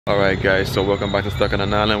Alright guys, so welcome back to Stuck on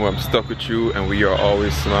an Island, where I'm stuck with you and we are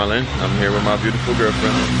always smiling. I'm here with my beautiful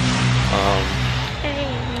girlfriend.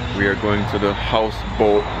 We are going to the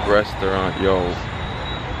Houseboat restaurant. Yo,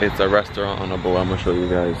 it's a restaurant on a boat. I'm gonna show you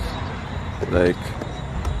guys. Like,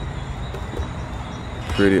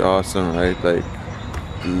 pretty awesome, right? Like,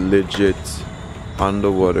 legit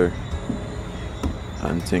underwater.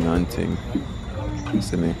 Hunting.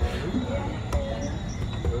 See me.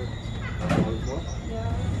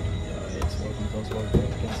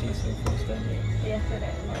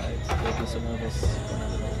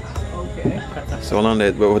 Okay. So long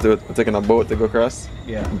that we're taking a boat to go across?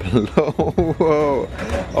 Yeah. Below. Whoa.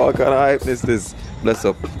 All kind of hype is this. Bless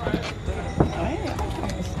up.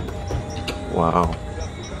 Wow.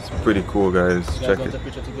 It's pretty cool, guys. Check it.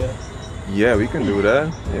 Yeah, we can do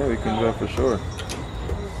that. Yeah, we can do that for sure.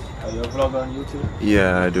 Are you a vlogger on YouTube?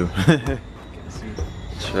 Yeah, I do.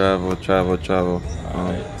 Travel.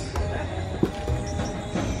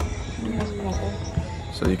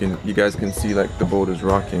 So you guys can see like the boat is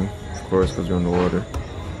rocking, of course, because we're on the water.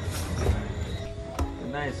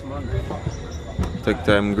 Nice man. Tech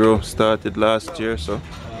Time Grill started last year, so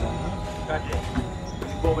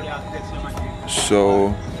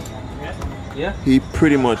Yeah. he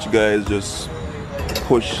pretty much, guys, just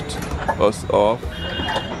pushed us off.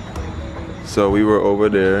 So we were over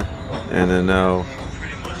there, and then now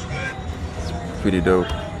it's pretty dope.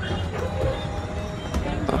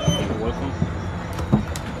 Welcome.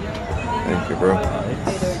 Thank you, bro.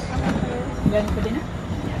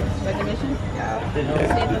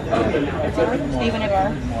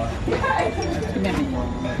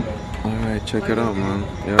 Alright, check it out, man.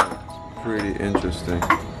 Yeah, it's pretty interesting.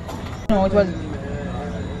 No, it was.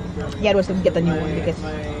 Yeah, it was to get the new one because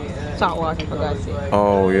salt water, for God's sake.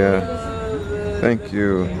 Oh, yeah. Thank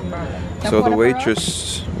you. So the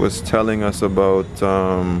waitress was telling us about,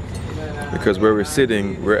 because where we're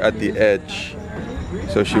sitting, we're at the edge.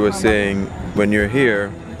 So she was saying, when you're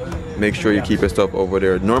here, make sure you keep your stuff over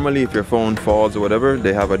there. Normally, if your phone falls or whatever,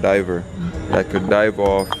 they have a diver that could dive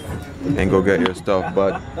off and go get your stuff.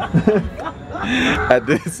 But at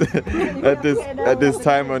this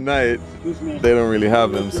time of night, they don't really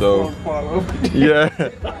have them. So yeah.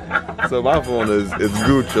 So my phone is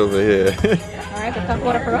gooch over here. Alright, a cup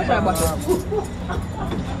water for us or a bottle?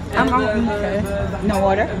 Okay. No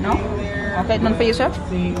water? No? Okay, none for you, sir?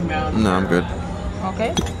 No, I'm good.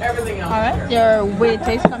 Okay. Alright, your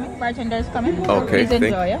waiter is coming, bartender is coming. Okay, Please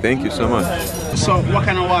enjoy, yeah? thank you so much. So what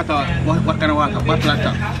kind of water? What kind of water? Bottle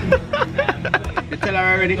water. You tell her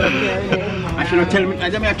already? I should not tell me. I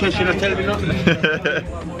don't mean she not tell me nothing.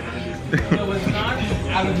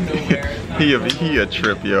 He a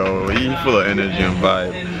trip, yo. He full of energy and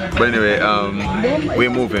vibe. But anyway,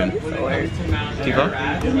 we're moving. Tifa?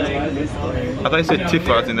 I thought you said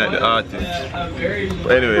Tifa as in like the artist.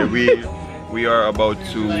 But anyway, we are about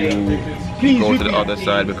to go to the other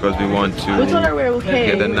side because we want to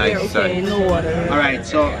get the nice side. No water. Alright,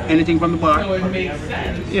 so anything from the bar?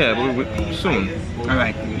 Yeah, but soon.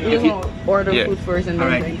 Alright. Order Yeah. food first and then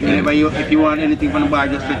Alright. drink. If you want anything from the bar,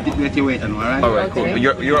 just let your waiter know, alright? Alright, cool. Okay.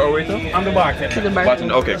 You're our waiter? I'm the bartender. To the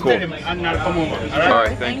bartender. Okay, cool. I'm not come over.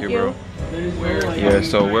 Alright, thank you, bro. Yeah,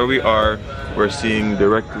 so where we are, we're seeing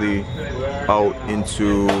directly out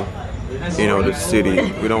into, you know, the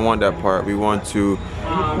city. We don't want that part. We want to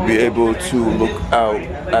be able to look out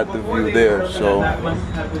at the view there. So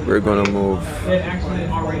we're gonna move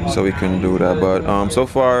so we can do that. But so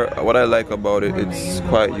far, what I like about it, it's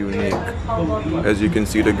quite unique. As you can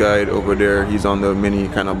see, the guide over there, he's on the mini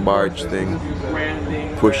kind of barge thing.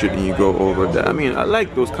 Push it and you go over that. I mean, I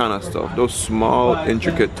like those kind of stuff. Those small,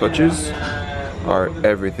 intricate touches are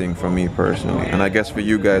everything for me personally, and I guess for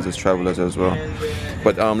you guys as travelers as well.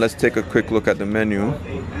 But let's take a quick look at the menu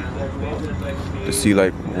to see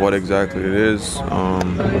like what exactly it is.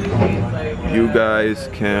 You guys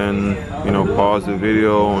can, you know, pause the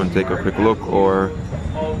video and take a quick look, or,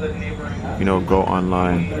 you know, go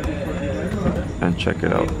online and check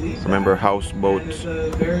it out. Remember, Houseboat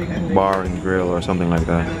Bar and Grill or something like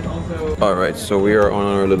that. Alright, so we are on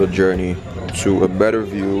our little journey to a better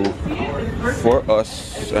view for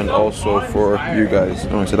us and also for you guys.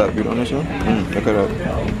 Oh, so that view on this one? Look at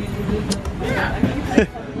that.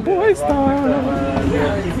 Boy star.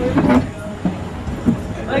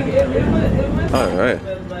 Alright.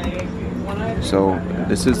 So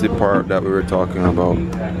this is the part that we were talking about.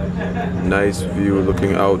 Nice view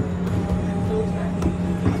looking out.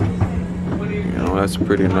 You know, that's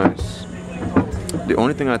pretty nice. The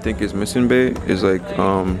only thing I think is missing, Bae, is like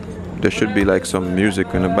there should be like some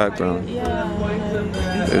music in the background.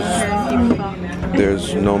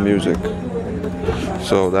 There's no music.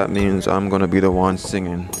 So that means I'm gonna be the one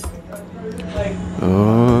singing.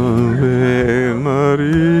 Ave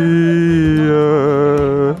Maria.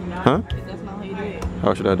 Huh? That's not how you do it.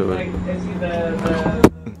 How should I do it?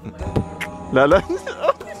 La la.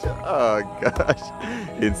 Oh gosh.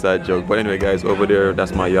 Inside joke. But anyway, guys, over there,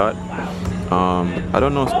 that's my yacht. I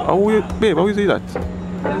don't know. Oh, wait, babe, how is the yacht?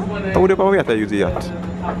 How would I use the yacht?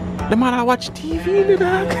 The man I watch TV in the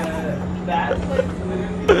back.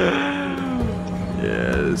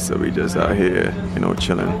 Yeah, so we just out here, you know,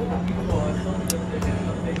 chilling.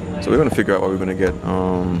 So we're gonna figure out what we're gonna get.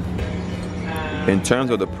 In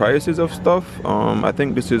terms of the prices of stuff, I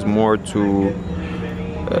think this is more to,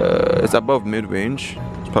 it's above mid-range.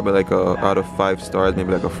 It's probably like a out of 5 stars,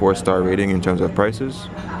 maybe like a 4-star rating in terms of prices.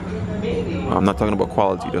 I'm not talking about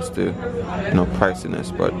quality, just the, you know,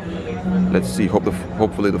 priciness. But let's see.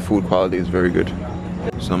 Hopefully the food quality is very good.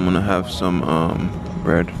 So I'm gonna have some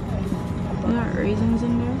bread. You got raisins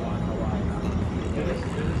in there?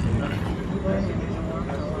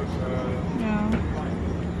 Yeah.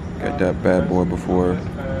 Get that bad boy before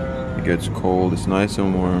it gets cold. It's nice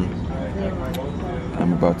and warm.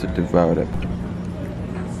 I'm about to devour it.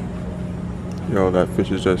 Yo, that fish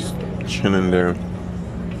is just chilling there.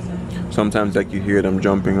 Sometimes like you hear them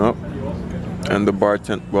jumping up, and the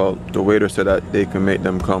bartender, well, the waiter said that they can make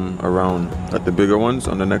them come around, like the bigger ones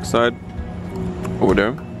on the next side over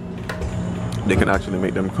there. They can actually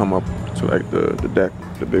make them come up to like the deck,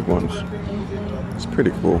 the big ones. It's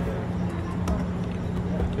pretty cool.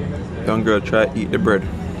 Young girl, try to eat the bread.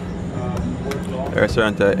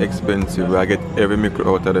 Restaurants are expensive. I get every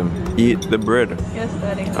micro out of them. Eat the bread. Yes,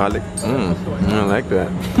 Daddy. I like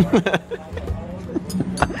that.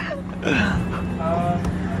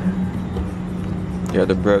 Yeah,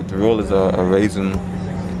 the bread, the roll is a raisin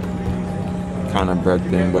kind of bread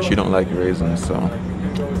thing, but she don't like raisins, so.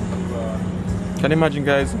 Can you imagine,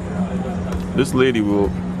 guys? This lady will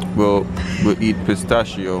eat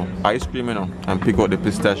pistachio ice cream, you know, and pick out the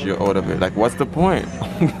pistachio out of it. Like, what's the point?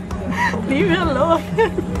 Leave me alone.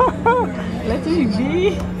 Let me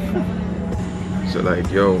be. So like,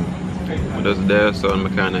 yo, just there, so I'm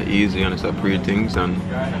kind of easy and it's a pretty things, and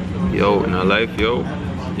yo, in our life, yo,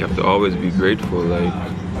 you have to always be grateful. Like,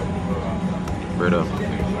 brother,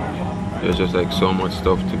 there's just like so much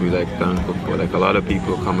stuff to be like thankful for. Like, a lot of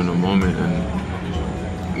people come in a moment,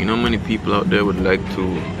 and you know, many people out there would like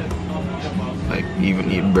to like even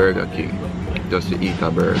eat Burger King just to eat a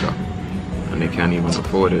burger, and they can't even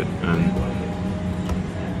afford it. And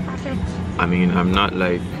I mean, I'm not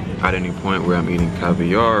like at any point where I'm eating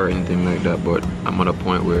caviar or anything like that, but I'm at a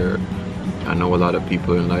point where I know a lot of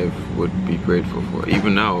people in life would be grateful for.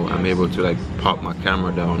 Even now, I'm able to like pop my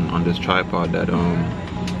camera down on this tripod that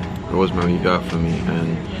Rosemary got for me,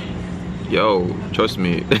 and yo, trust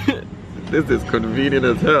me, this is convenient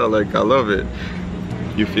as hell. Like, I love it.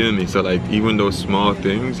 You feel me? So like, even those small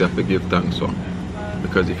things, you have to give thanks for,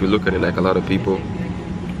 because if you look at it, like a lot of people,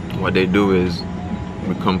 what they do is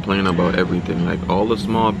we complain about everything. Like, all the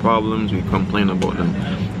small problems, we complain about them.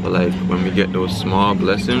 But like, when we get those small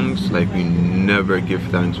blessings, like, we never give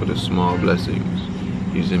thanks for the small blessings.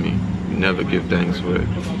 You see me? We never give thanks for it.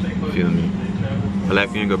 You feel me? I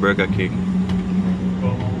like being a Burger King,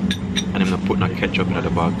 and I'm not putting a ketchup in the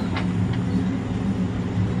bag.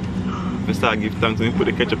 If I start give thanks and put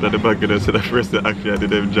the ketchup in the bag, and I said the first thing actually I did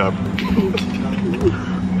their job.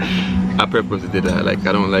 I purposely did that. Like,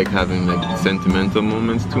 I don't like having like sentimental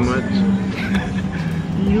moments too much.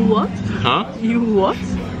 You what? Huh? You what?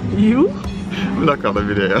 You? Look at the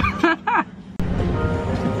video.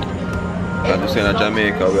 I'm just saying, in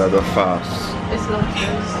Jamaica we have a fast. It's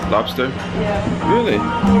lobsters. Lobster? Yeah. Really?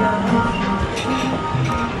 Yeah.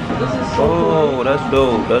 This is so Oh, that's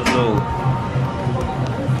dope. That's dope.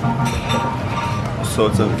 So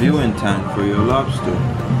it's a viewing tank for your lobster.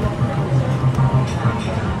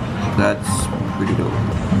 That's pretty dope.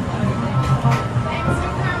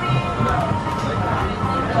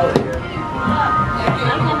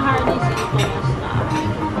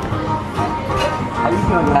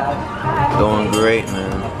 Doing great,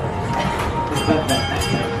 man.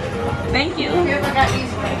 Thank you.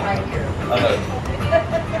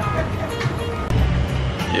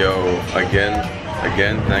 Yo,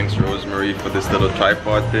 again, thanks Rosemary for this little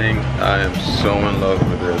tripod thing. I am so in love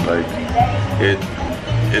with it. Like,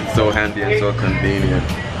 it's so handy and so convenient.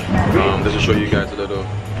 Just to show you guys a little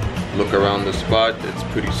look around the spot, it's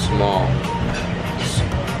pretty small.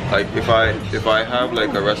 Like, if I have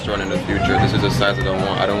like a restaurant in the future, this is the size that I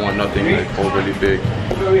want. I don't want nothing like overly big.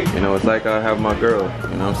 You know, it's like I have my girl,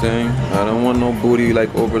 you know what I'm saying? I don't want no booty,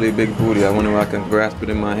 like overly big booty. I want to where I can grasp it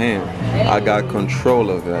in my hand. I got control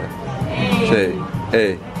of that. Shay,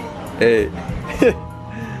 Hey, hey.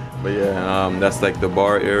 But yeah, that's like the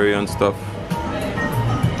bar area and stuff.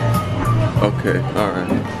 Okay, alright.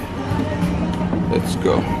 Let's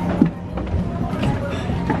go.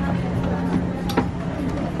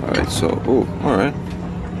 Alright, so, ooh, alright.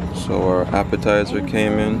 So our appetizer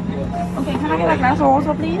came in. Okay, can I get a glass of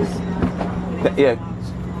water, please? Yeah.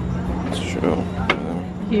 Sure.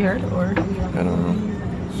 Here or? I don't know.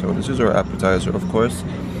 So this is our appetizer, of course.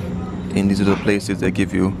 And these are the places that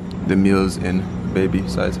give you the meals in baby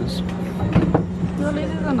sizes. No,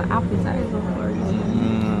 this is an appetizer for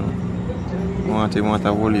You want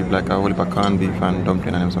a whole heap, like a whole heap of corned beef and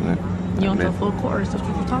dumpling and something. you want a full course, that's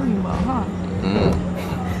what you're talking about, huh?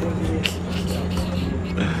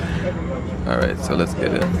 Alright, so let's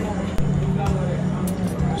get it.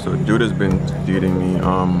 So dude has been feeding me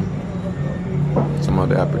some of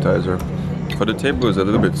the appetizer. But the table is a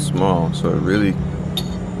little bit small, so it really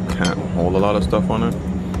can't hold a lot of stuff on it.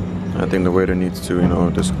 I think the waiter needs to, you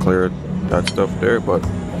know, just clear that stuff there, but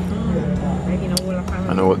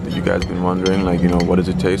I know what you guys been wondering, like, you know, what does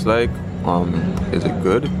it taste like? Is it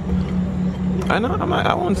good?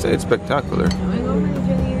 I won't say it's spectacular.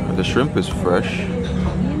 The shrimp is fresh.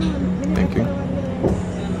 Thank you.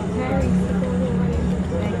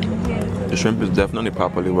 The shrimp is definitely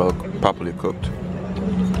properly cooked.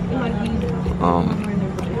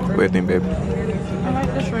 What do you think, babe? I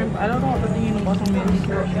like the shrimp. I don't know what the thing in the bottom is,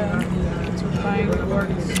 but yeah, it's fine, it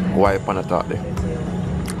works. Why pan a thought there?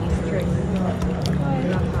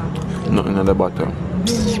 Nothing in the bottom.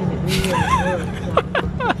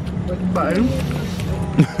 Fine.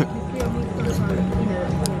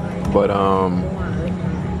 But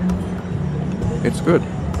it's good.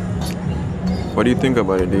 What do you think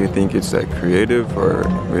about it? Do you think it's like creative or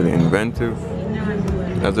really inventive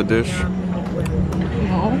as a dish?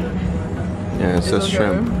 No. Yeah, it's just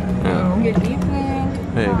shrimp. Yeah. Good evening.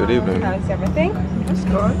 Hey, good evening. How's everything? That's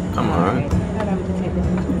good. I'm alright.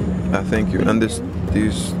 Thank you. And these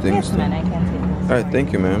things. Yes, man, I can take this. Alright,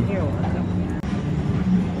 thank you, ma'am. You're welcome.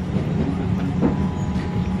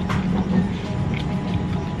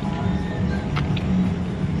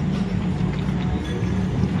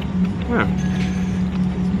 Yeah.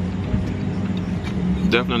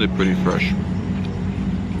 Definitely pretty fresh.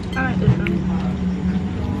 I like this one.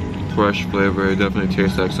 Fresh flavor. It definitely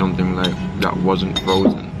tastes like something like that wasn't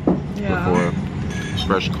frozen before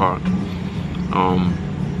fresh caught.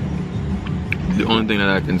 The only thing that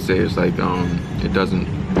I can say is like it's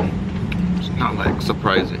not like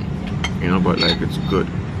surprising, you know, but like it's good.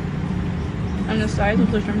 And the size of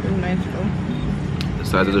the shrimp is nice though. The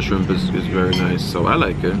size of the shrimp is very nice, so I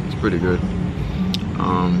like it. It's pretty good.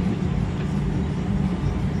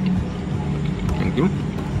 Thank you.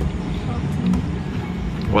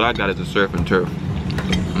 What I got is a surf and turf.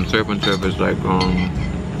 And surf and turf is like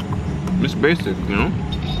it's basic, you know.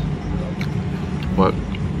 But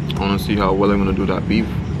I want to see how well I'm gonna do that beef,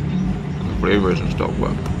 the flavors and stuff.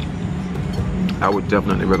 But I would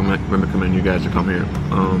definitely recommend you guys to come here.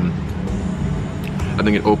 I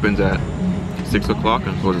think it opens at 6 o'clock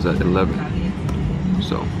and closes at 11.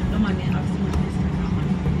 So.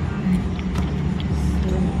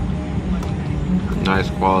 Nice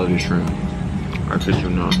quality shrimp. I kid you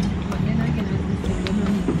not.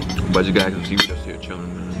 But you guys can see me just here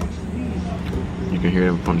chilling, man. You can hear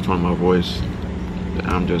it from the tone of my voice that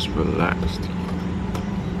I'm just relaxed.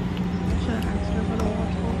 Should I ask her for the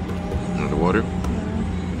water? The water?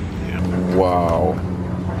 Yeah. Wow.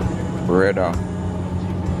 Brother.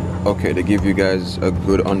 Okay, to give you guys a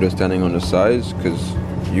good understanding on the size, because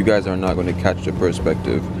you guys are not going to catch the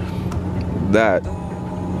perspective. That,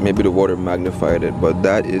 maybe the water magnified it, but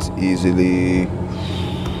that is easily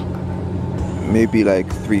maybe like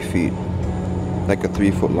 3 feet. Like a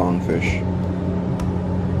 3 foot long fish.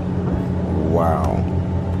 Wow.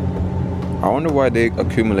 I wonder why they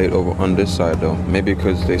accumulate over on this side though. Maybe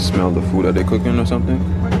because they smell the food that they're cooking or something.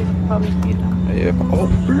 Or they could probably feed them. Yeah. Oh,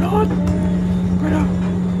 blood! Brother!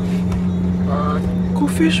 Go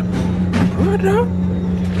fish! Brother!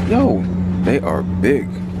 Yo, they are big.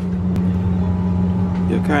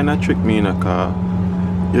 You kinda tricked me in a car.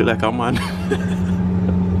 You're like a man.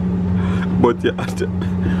 But yeah,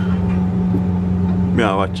 me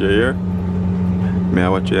I watch you here. Me I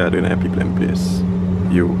watch you here doing a people in place.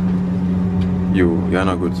 You're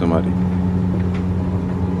not good somebody.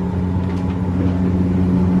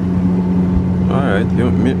 Alright,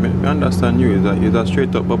 me understand you. Is that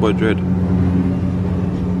straight up Bubba Dread?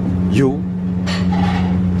 You?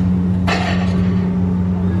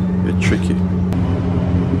 You're tricky.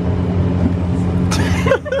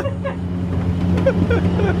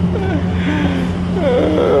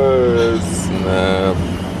 Oh, snap.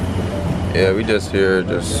 Yeah, we just here,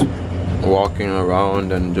 just walking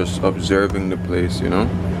around and just observing the place, you know,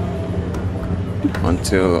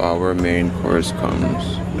 until our main course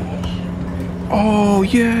comes. Oh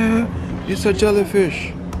yeah, it's a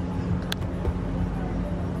jellyfish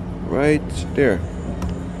right there.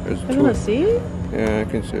 There's two. You see it? Yeah, I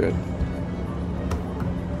can see it.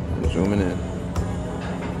 I'm zooming in.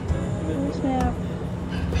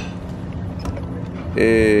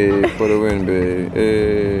 Hey, for the win, babe.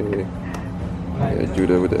 Hey. Yeah,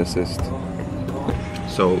 Judah with the assist.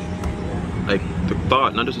 So, like, the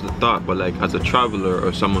thought, not just the thought, but like as a traveler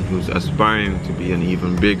or someone who's aspiring to be an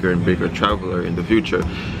even bigger and bigger traveler in the future,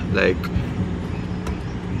 like,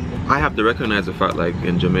 I have to recognize the fact, like,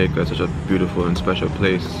 in Jamaica, it's such a beautiful and special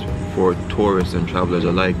place for tourists and travelers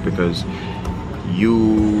alike, because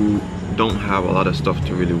you don't have a lot of stuff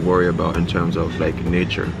to really worry about in terms of like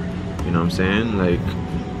nature. You know what I'm saying? Like,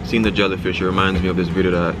 seeing the jellyfish, it reminds me of this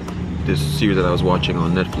series that I was watching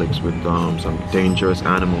on Netflix with some dangerous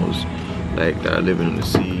animals, like that are living in the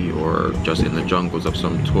sea or just in the jungles of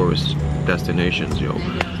some tourist destinations, yo.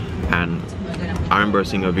 And I remember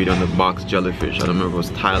seeing a video on the box jellyfish. I don't remember if it was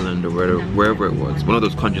Thailand or wherever it was. One of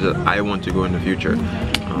those countries that I want to go in the future.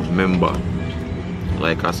 Memba.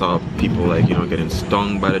 Like, I saw people, like, you know, getting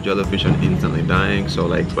stung by the jellyfish and instantly dying. So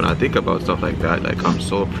like, when I think about stuff like that, like, I'm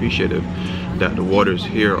so appreciative that the waters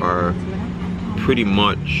here are pretty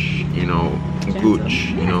much, you know, gooch,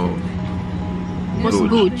 you know. What's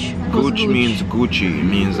gooch? Gooch means Gucci. It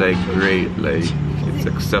means like great, like it's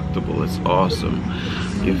acceptable, it's awesome.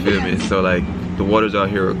 You feel me? So like, the waters out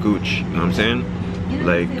here are gooch, you know what I'm saying?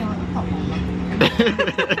 Like,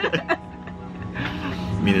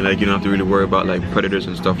 meaning like you don't have to really worry about like predators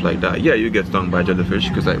and stuff like that. Yeah, you get stung by jellyfish,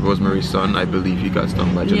 because like Rosemary's son, I believe he got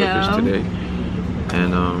stung by jellyfish today.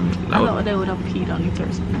 And I thought they would have peed on it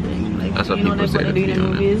or something. Like, that's what people say, they do in the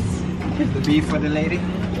movies. The beef for the lady.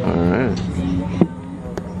 Alright.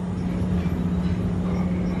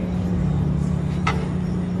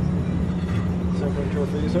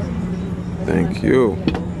 Thank you.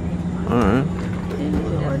 Alright.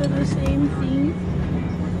 Order the same thing.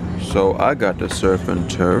 So I got the surf and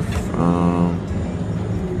turf.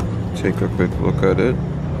 Take a quick look at it.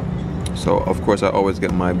 So of course I always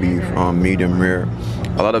get my beef medium rare.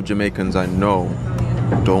 A lot of Jamaicans I know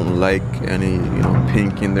don't like any, you know,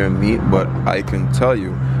 pink in their meat, but I can tell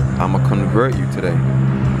you, I'ma convert you today.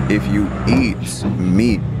 If you eat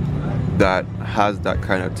meat that has that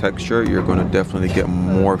kind of texture, you're gonna definitely get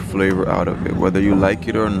more flavor out of it, whether you like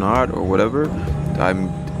it or not or whatever.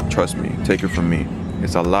 Trust me, take it from me,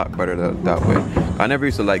 it's a lot better that way. I never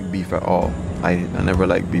used to like beef at all. I never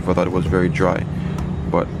liked beef. I thought it was very dry,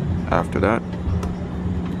 but after that.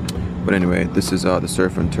 But anyway, this is the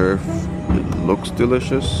surf and turf. It looks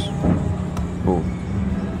delicious. Oh,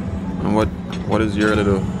 and what is your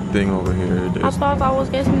little thing over here? I thought I was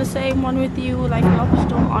getting the same one with you, like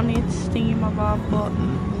lobster on its thingamabob, but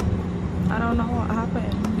I don't know what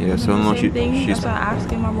happened. Yeah, so no, she's that's why I asked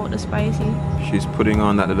him about the spicy. She's putting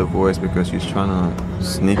on that little voice because she's trying to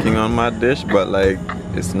sneaking on my dish, but like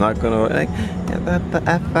it's not gonna like that the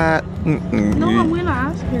effort. No, I'm gonna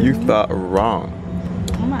ask him. You thought wrong.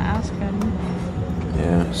 I'm gonna ask him.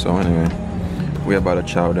 Yeah. So anyway, we're about to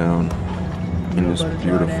chow down in this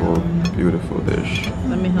beautiful, beautiful dish.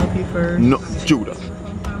 Let me help you first. No, Judah.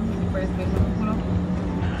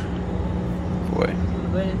 Boy.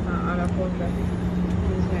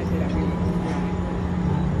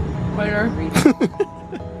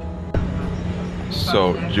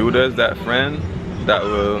 So Judah is that friend that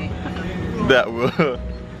will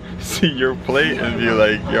see your plate and be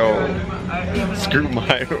like, yo, screw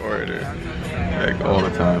my order, like all the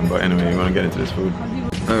time. But anyway, we want to get into this food.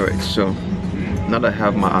 All right, so now that I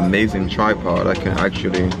have my amazing tripod, I can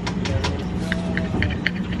actually,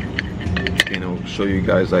 you know, show you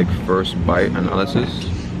guys like first bite analysis.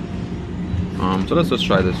 So let's just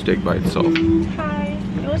try the steak by itself. Hi.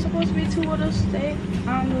 It was supposed to be 2 of the steak,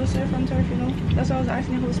 the surf and turf, you know. That's why I was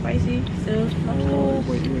asking who's spicy. Oh,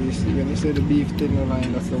 but when you say the beef thin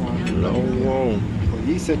line, that's the one. No, whoa. Well,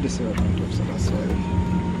 he said the surf and turf, so that's why.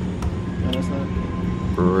 You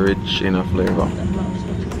understand? Rich in a flavor.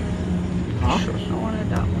 Huh? I wanted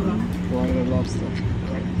that one. You wanted the lobster.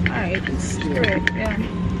 Alright, it's correct, yeah.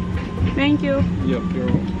 Thank you. Yep, you're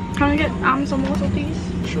welcome. Can we get some water, please?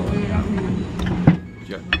 Sure. Yeah.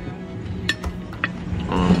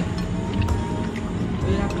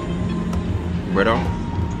 Brother,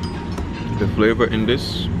 the flavor in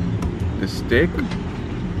this steak,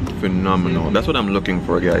 phenomenal. That's what I'm looking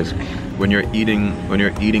for, guys. When you're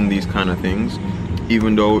eating these kind of things,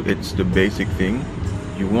 even though it's the basic thing,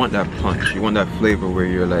 you want that punch, you want that flavor where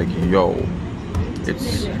you're like, yo,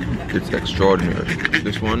 it's extraordinary.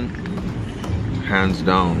 This one, hands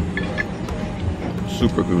down,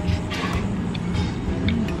 super gooch.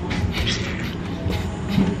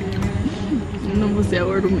 Never say I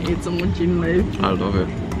would have ate so much in life. I love it.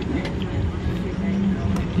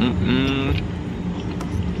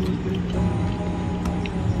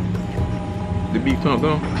 The beef don't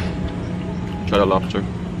go. Try the lobster.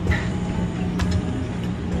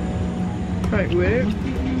 Right, where?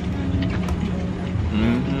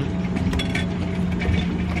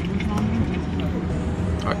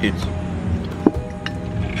 I eat.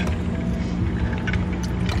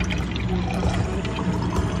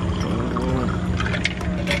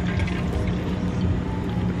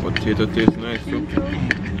 Potato tastes nice too.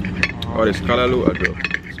 Oh, this callaloo I do.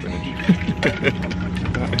 Spinach.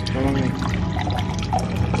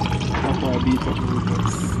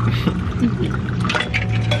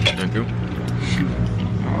 Thank you.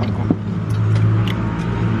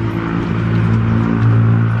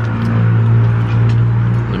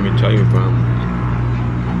 Let me tell you, fam.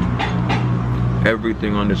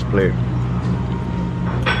 Everything on this plate.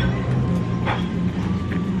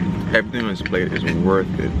 Everything on this plate is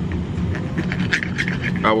worth it.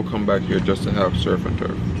 I will come back here just to have surf and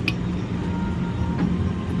turf.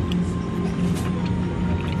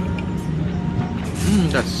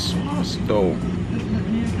 That sauce though.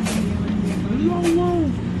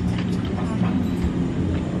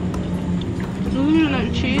 Doesn't it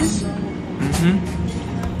like cheese?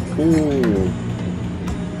 Ooh.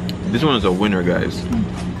 This one is a winner, guys.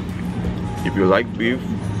 If you like beef,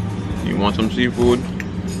 you want some seafood,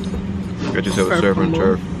 get yourself a surf and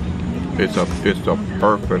turf. It's a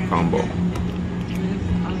perfect combo.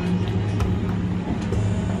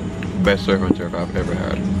 Best surf and turf I've ever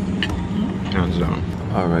had, hands down.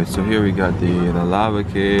 All right, so here we got the lava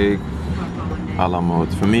cake, a la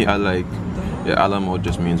mode. For me, I like, a la mode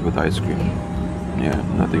just means with ice cream. Yeah,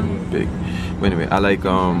 nothing big. But anyway, I like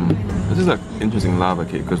this is an interesting lava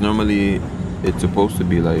cake because normally it's supposed to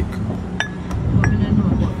be like.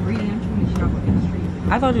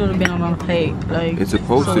 I thought it would have been on a plate. Like it's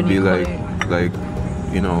supposed to be like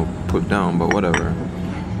you know, put down, but whatever.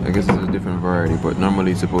 I guess it's a different variety, but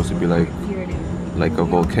normally it's supposed to be like a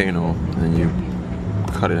volcano, and then you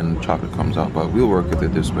cut it and the chocolate comes out. But we'll work with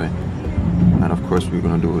it this way, and of course we're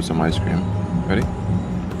gonna do it with some ice cream. Ready?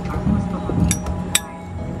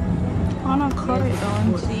 I wanna cut it though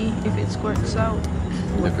and see if it squirts out.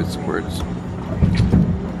 If it squirts.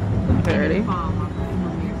 Okay, ready?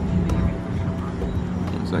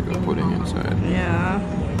 It's like a pudding inside. Yeah.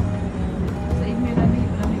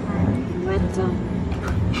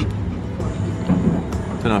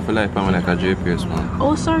 Turn off the light, I'm like a JPS one.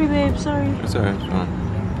 Oh, sorry, babe. Sorry. It's alright, it's fine.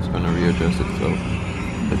 It's gonna readjust itself.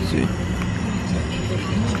 Let's see.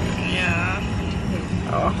 Yeah.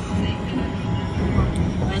 Oh.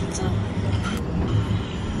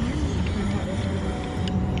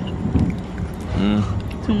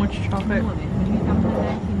 Too much chocolate.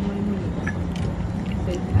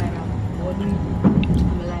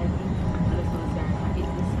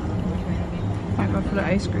 Thank God for the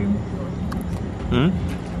ice cream.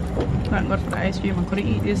 Thank God for the ice cream. I couldn't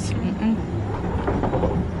eat this.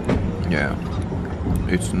 Yeah.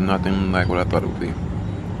 It's nothing like what I thought it would be.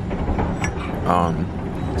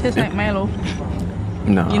 Tastes like Milo.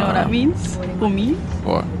 No. You know what that means? For me?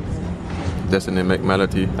 What? Destiny make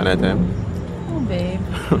melody at that time? Oh, babe.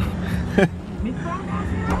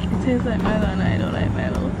 It tastes like Milo and I don't like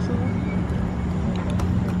Milo, so.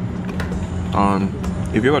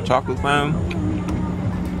 If you're a chocolate fan,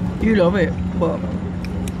 You love it, but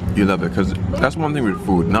you love it, because that's one thing with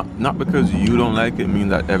food. Not because you don't like it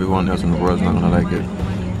means that everyone else in the world is not gonna like it.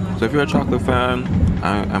 So if you're a chocolate fan,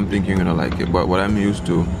 I'm thinking you're gonna like it. But what I'm used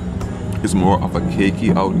to is more of a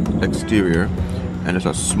cakey out exterior, and it's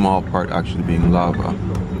a small part actually being lava,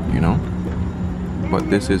 you know.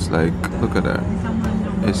 But this is like, look at that.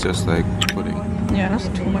 It's just like pudding. yeah, that's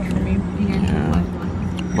too much for me. Yeah.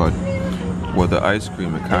 But with the ice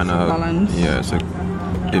cream, it kind of, yeah, it's like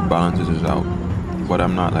it balances it out. But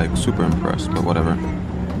I'm not like super impressed, but whatever.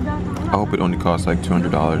 I hope it only costs like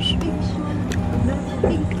 $200.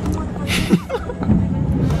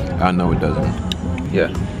 I know it doesn't.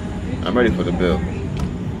 Yeah, I'm ready for the bill.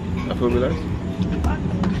 I feel relaxed.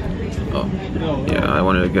 Oh, yeah, I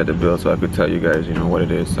wanted to get the bill so I could tell you guys, you know, what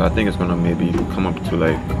it is. So I think it's gonna maybe come up to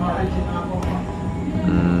like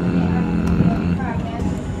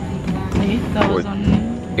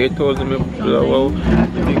 8,000. Well, I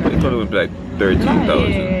think it would be like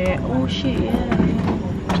 13,000. Yeah. Oh shit, yeah.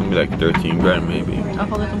 It's gonna be like 13 grand maybe. I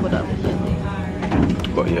forgot to put that.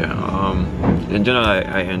 But yeah, in general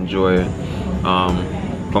I enjoy it.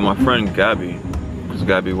 For my friend Gabby, because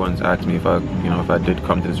Gabby once asked me if I did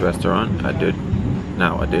come to this restaurant. I did.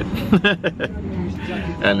 Now I did.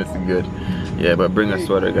 And it's good. Yeah, but bring a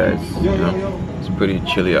sweater, guys. You know, it's pretty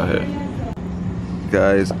chilly out here.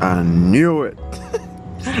 Guys, I knew it.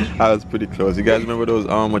 I was pretty close. You guys remember those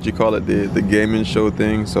what you call it, the gaming show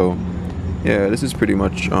thing? So yeah, this is pretty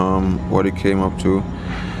much what it came up to.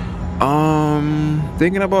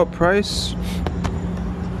 Thinking about price.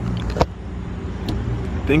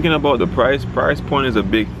 Thinking about the price point is a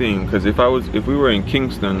big thing, because if we were in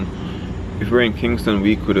Kingston,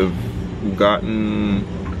 we could have gotten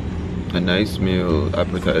a nice meal,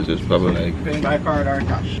 appetizers, probably like Paying by card or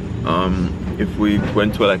cash? if we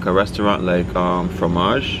went to like a restaurant like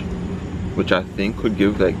Fromage, which I think could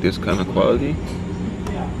give like this kind of quality,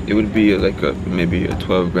 it would be like maybe a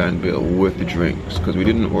 12 grand bill with the drinks, because we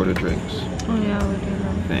didn't order drinks. Oh yeah, we did.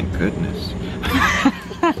 Thank goodness.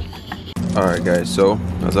 Alright guys, so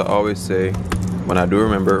as I always say, when I do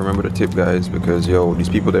remember the tip, guys, because yo, these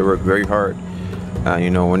people, they work very hard.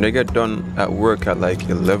 You know, when they get done at work at like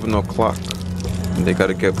 11 o'clock, and they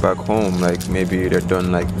gotta get back home, like maybe they're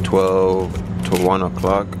done like 12 to 1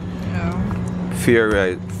 o'clock. Yeah.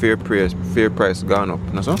 Fair price gone up,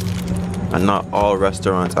 you know so? And not all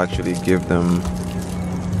restaurants actually give them,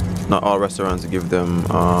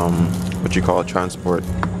 what you call transport.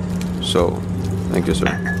 So, thank you,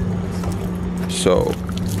 sir. So,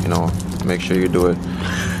 you know, make sure you do it.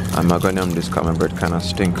 I'm not gonna this common bird kind of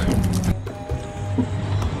stink.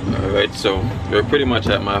 Alright, so we're pretty much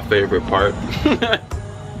at my favorite part.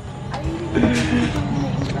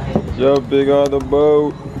 Yo, big on the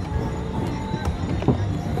boat.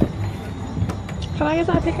 Can I get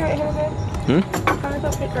that pic right here, babe? Hmm? Can I get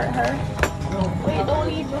that pic right here? Wait, don't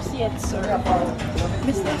leave just yet, sir.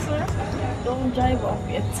 Mr. Sir, don't drive off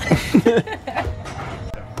yet.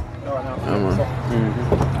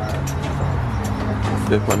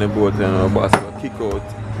 Step on the boat and our boss will kick out.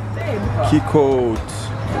 Kick out.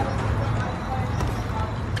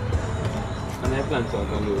 And I plan to go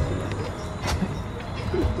to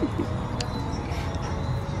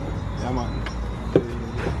yeah, man.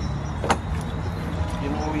 You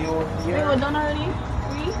know, We were done already?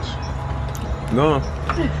 Reach? No.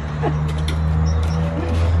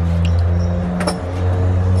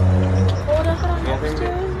 Oh, they had an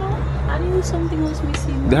upstairs, no? I knew something was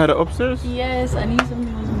missing. They had it upstairs? Yes, I knew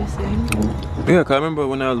something was missing. Yeah, 'cause I remember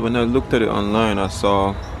when I looked at it online, I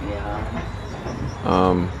saw Yeah.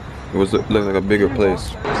 it looked like a bigger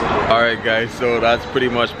place. Alright guys, so that's pretty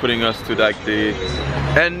much putting us to like the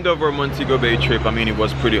end of our Montego Bay trip. I mean, it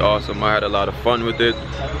was pretty awesome. I had a lot of fun with it.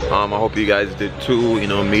 I hope you guys did too, you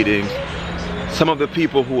know, meeting some of the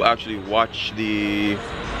people who actually watch the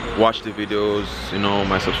videos, you know,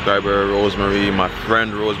 my subscriber Rosemary, my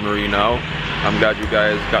friend Rosemary now. I'm glad you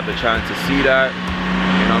guys got the chance to see that,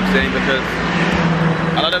 you know what I'm saying, because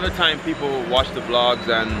a lot of the time people watch the vlogs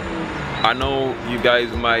and I know you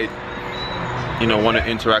guys might, you know, want to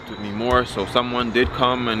interact with me more, so someone did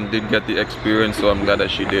come and did get the experience, so I'm glad that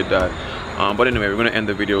she did that. But anyway, we're gonna end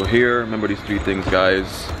the video here. Remember these 3 things,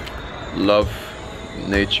 guys: love,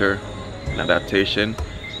 nature, and adaptation.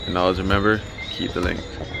 And always remember, keep the link.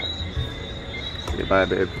 Say bye,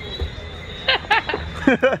 babe.